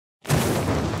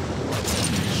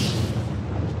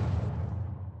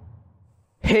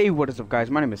Hey, what is up,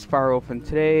 guys? My name is Firewolf, and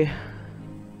today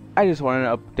I just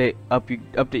wanted to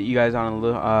update you guys on a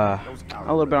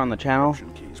little bit on the channel.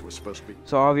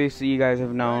 So obviously, you guys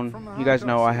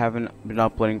know I haven't been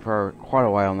uploading for quite a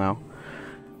while now.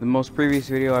 The most previous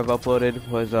video I've uploaded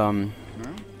was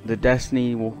the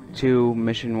Destiny 2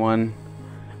 Mission 1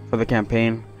 for the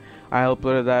campaign. I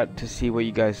uploaded that to see what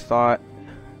you guys thought.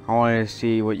 I wanted to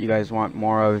see what you guys want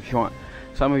more of. If you want,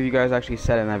 some of you guys actually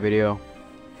said in that video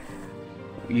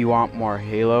you want more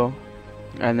Halo,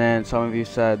 and then some of you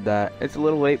said that it's a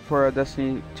little late for a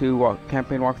Destiny 2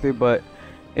 campaign walkthrough, but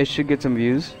it should get some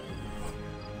views.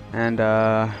 And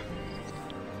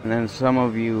then some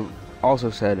of you also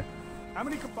said,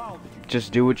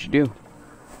 just do what you do.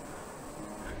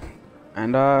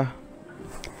 And I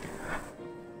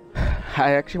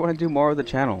actually want to do more of the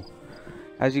channel.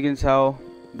 As you can tell,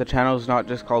 the channel is not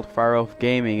just called Firewolf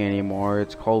Gaming anymore,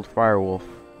 it's called Firewolf.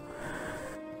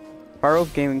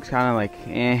 Firewolf Gaming's kind of like,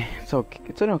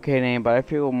 it's an okay name, but I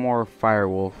feel more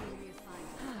Firewolf.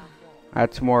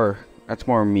 That's more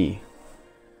me.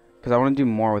 Because I want to do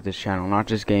more with this channel, not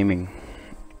just gaming.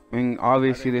 I mean,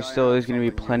 obviously there still is going to be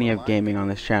plenty of gaming on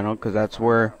this channel, because that's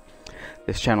where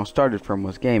this channel started from,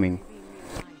 was gaming.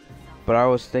 But I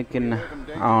was thinking, I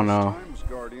don't know,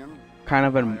 kind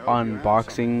of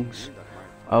unboxings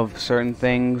of certain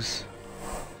things,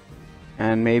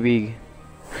 and maybe,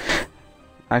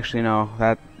 actually no,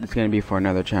 that is going to be for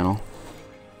another channel.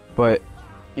 But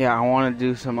yeah, I want to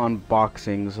do some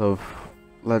unboxings of,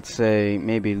 let's say,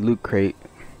 maybe Loot Crate,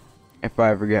 if I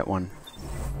ever get one,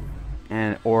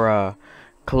 or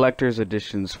collector's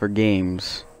editions for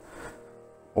games,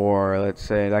 or let's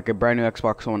say like a brand new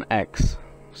Xbox One X,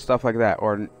 stuff like that,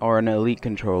 or an Elite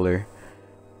controller,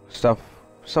 stuff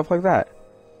like that.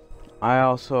 I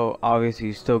also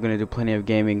obviously still gonna do plenty of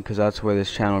gaming, because that's where this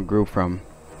channel grew from.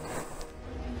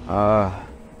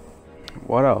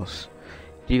 What else?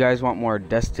 Do you guys want more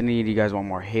Destiny? Do you guys want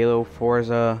more Halo,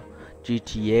 Forza,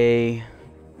 GTA,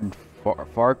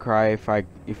 Far Cry? If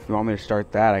you want me to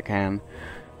start that, I can.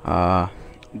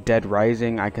 Dead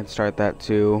Rising, I can start that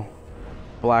too.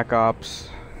 Black Ops,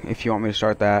 if you want me to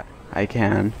start that, I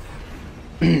can.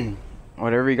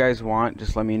 Whatever you guys want,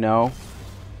 just let me know.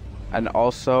 And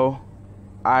also,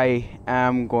 I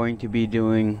am going to be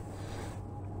doing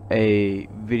a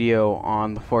video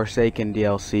on the Forsaken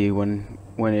DLC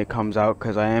when it comes out,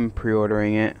 because I am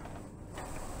pre-ordering it.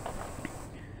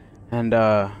 And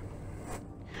oh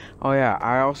yeah,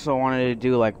 I also wanted to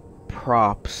do like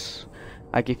props,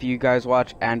 like if you guys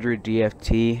watch Andrew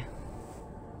DFT,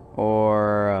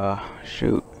 or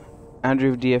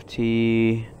Andrew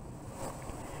DFT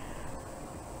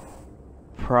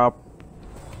Prop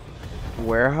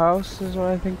Warehouse is what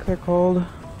I think they're called.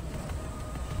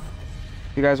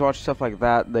 If you guys watch stuff like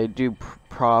that, they do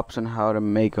props and how to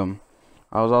make them.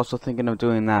 I was also thinking of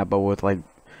doing that, but with like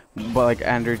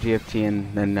Andrew GFT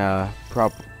and then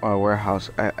Prop Warehouse.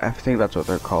 I think that's what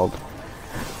they're called.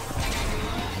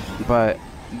 But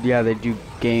yeah, they do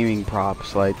gaming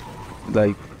props like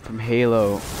from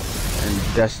Halo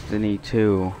and Destiny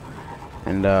 2,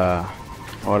 and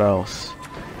what else?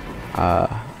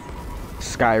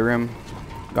 Skyrim,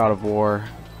 God of War,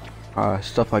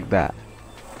 stuff like that.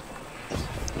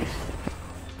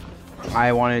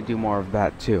 I want to do more of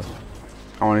that too.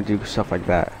 I want to do stuff like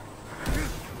that.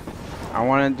 I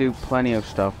want to do plenty of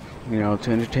stuff, you know,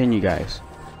 to entertain you guys.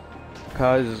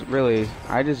 Cause really,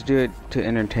 I just do it to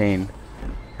entertain.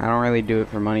 I don't really do it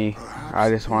for money. I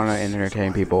just want to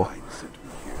entertain people.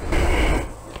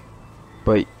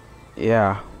 But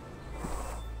yeah,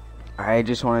 I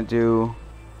just want to do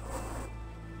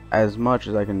as much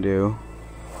as I can do.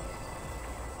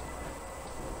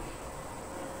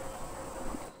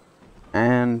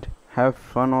 And have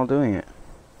fun while doing it.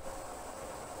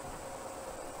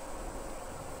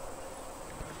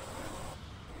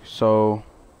 So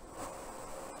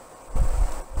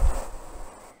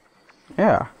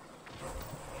yeah.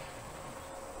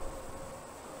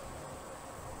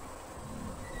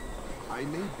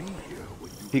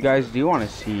 If you guys do want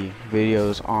to see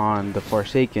videos on the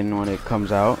Forsaken when it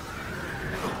comes out,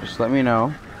 just let me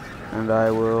know, and I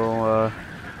will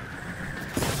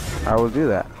do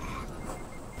that.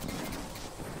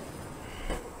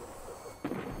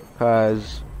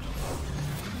 Because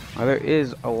there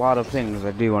is a lot of things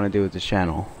I do want to do with this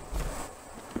channel.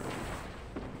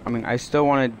 I mean, I still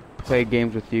want to play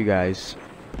games with you guys.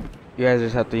 You guys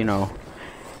just have to, you know,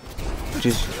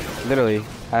 just literally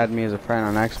add me as a friend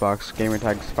on Xbox.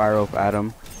 Gamertag Spyro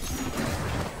Adam.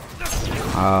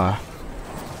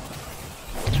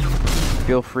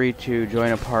 Feel free to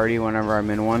join a party whenever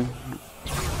I'm in one.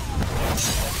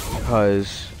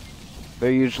 because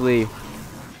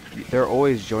they're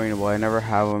always joinable. I never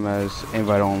have them as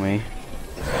invite only.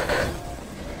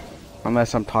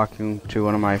 Unless I'm talking to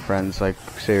one of my friends, like,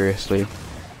 seriously.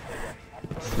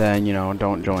 Then, you know,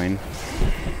 don't join.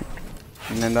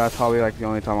 And then that's probably, like, the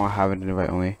only time I'll have it in invite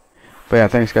only. But yeah,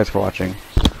 thanks guys for watching.